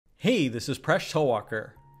Hey, this is Presh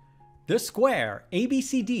Towalkar. This square,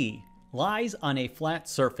 ABCD, lies on a flat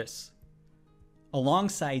surface. Along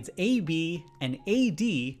sides AB and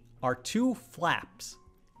AD are two flaps.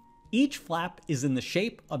 Each flap is in the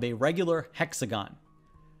shape of a regular hexagon.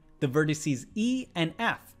 The vertices E and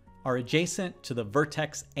F are adjacent to the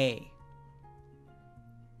vertex A.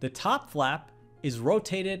 The top flap is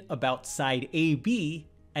rotated about side AB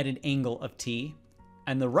at an angle of T,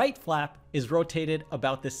 and the right flap is rotated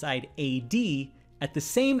about the side AD at the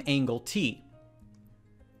same angle T.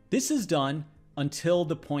 This is done until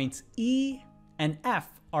the points E and F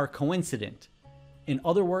are coincident. In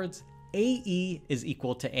other words, AE is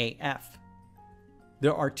equal to AF.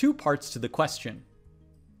 There are two parts to the question.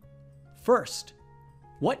 First,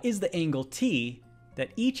 what is the angle T that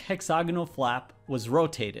each hexagonal flap was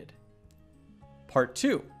rotated? Part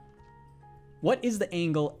 2. What is the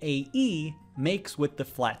angle AE makes with the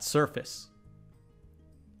flat surface?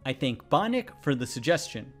 I thank Banik for the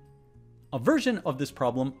suggestion. A version of this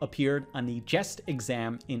problem appeared on the JEST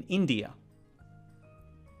exam in India.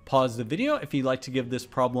 Pause the video if you'd like to give this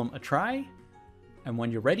problem a try, and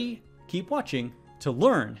when you're ready, keep watching to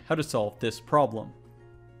learn how to solve this problem.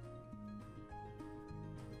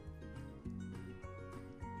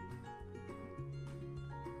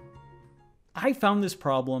 I found this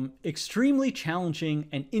problem extremely challenging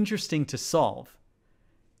and interesting to solve.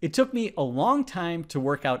 It took me a long time to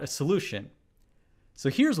work out a solution. So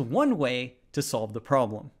here's one way to solve the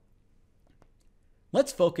problem.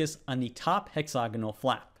 Let's focus on the top hexagonal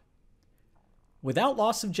flap. Without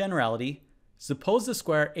loss of generality, suppose the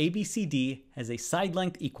square ABCD has a side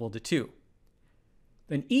length equal to 2.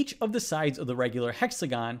 Then each of the sides of the regular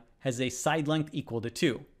hexagon has a side length equal to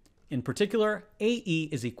 2. In particular, AE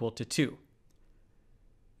is equal to 2.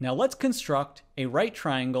 Now let's construct a right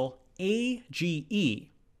triangle AGE.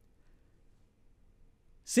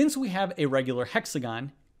 Since we have a regular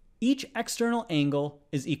hexagon, each external angle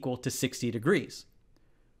is equal to 60 degrees.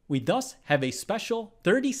 We thus have a special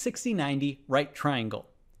 30, 60, 90 right triangle.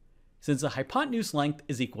 Since the hypotenuse length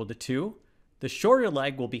is equal to 2, the shorter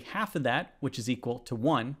leg will be half of that, which is equal to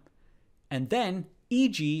 1, and then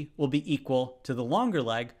EG will be equal to the longer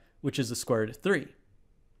leg, which is the square root of 3.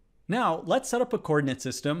 Now, let's set up a coordinate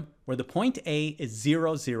system where the point A is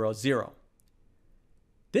 0, 0, 0.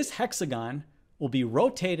 This hexagon will be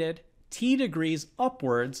rotated t degrees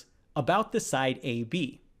upwards about the side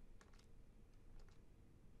AB.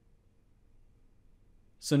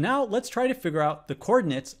 So now let's try to figure out the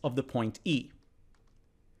coordinates of the point E.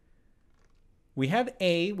 We have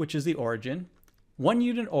A, which is the origin. 1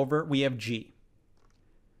 unit over, we have G.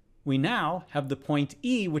 We now have the point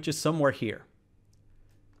E, which is somewhere here.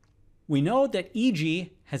 We know that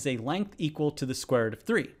EG has a length equal to the square root of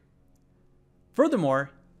 3.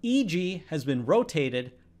 Furthermore, EG has been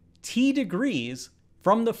rotated t degrees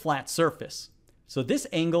from the flat surface, so this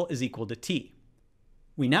angle is equal to t.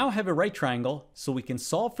 We now have a right triangle, so we can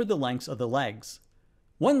solve for the lengths of the legs.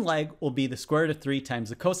 One leg will be the square root of 3 times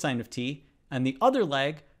the cosine of t, and the other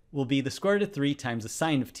leg will be the square root of 3 times the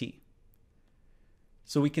sine of t.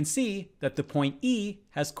 So we can see that the point E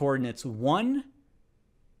has coordinates 1,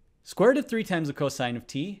 square root of 3 times the cosine of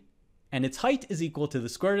t, and its height is equal to the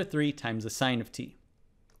square root of 3 times the sine of t.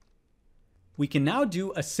 We can now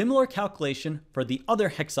do a similar calculation for the other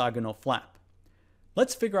hexagonal flap.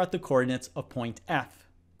 Let's figure out the coordinates of point F.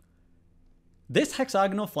 This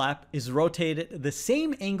hexagonal flap is rotated the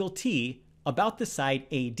same angle t about the side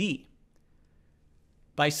AD.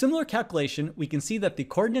 By similar calculation, we can see that the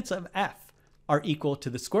coordinates of F are equal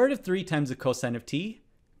to the square root of 3 times the cosine of t,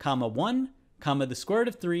 comma 1, comma the square root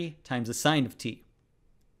of 3 times the sine of t.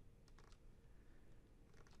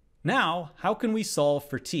 Now, how can we solve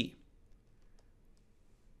for t?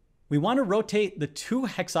 We want to rotate the two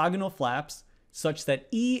hexagonal flaps such that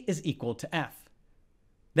E is equal to F.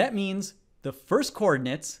 That means the first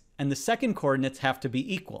coordinates and the second coordinates have to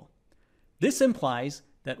be equal. This implies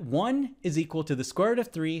that 1 is equal to the square root of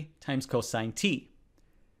 3 times cosine t.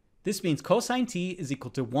 This means cosine t is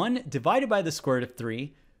equal to 1 divided by the square root of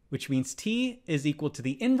 3, which means t is equal to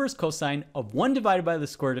the inverse cosine of 1 divided by the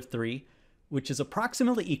square root of 3, which is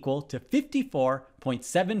approximately equal to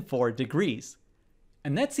 54.74 degrees.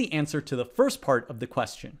 And that's the answer to the first part of the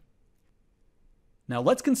question. Now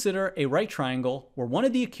let's consider a right triangle where one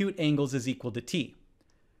of the acute angles is equal to t.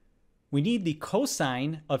 We need the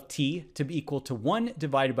cosine of t to be equal to 1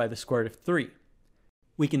 divided by the square root of 3.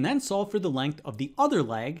 We can then solve for the length of the other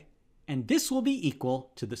leg, and this will be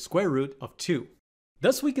equal to the square root of 2.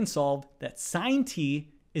 Thus we can solve that sine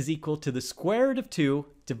t is equal to the square root of 2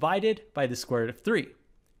 divided by the square root of 3.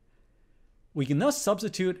 We can thus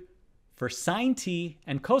substitute for sine t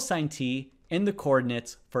and cosine t in the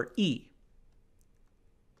coordinates for E.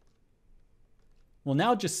 We'll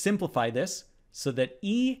now just simplify this so that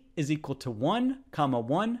E is equal to 1,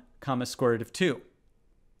 1, square root of 2.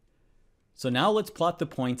 So now let's plot the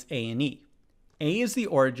points A and E. A is the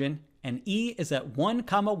origin, and E is at 1,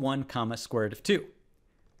 1, square root of 2.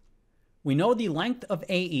 We know the length of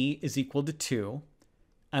AE is equal to 2,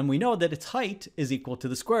 and we know that its height is equal to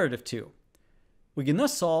the square root of 2. We can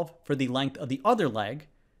thus solve for the length of the other leg.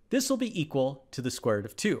 This will be equal to the square root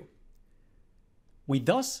of 2. We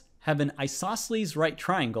thus have an isosceles right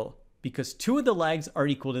triangle because two of the legs are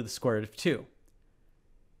equal to the square root of 2.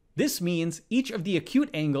 This means each of the acute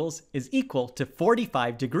angles is equal to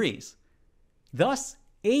 45 degrees. Thus,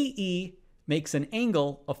 AE makes an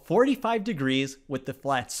angle of 45 degrees with the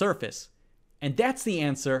flat surface. And that's the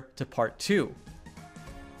answer to part 2.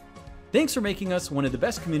 Thanks for making us one of the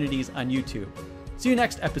best communities on YouTube. See you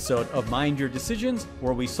next episode of Mind Your Decisions,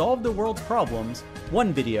 where we solve the world's problems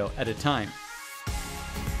one video at a time.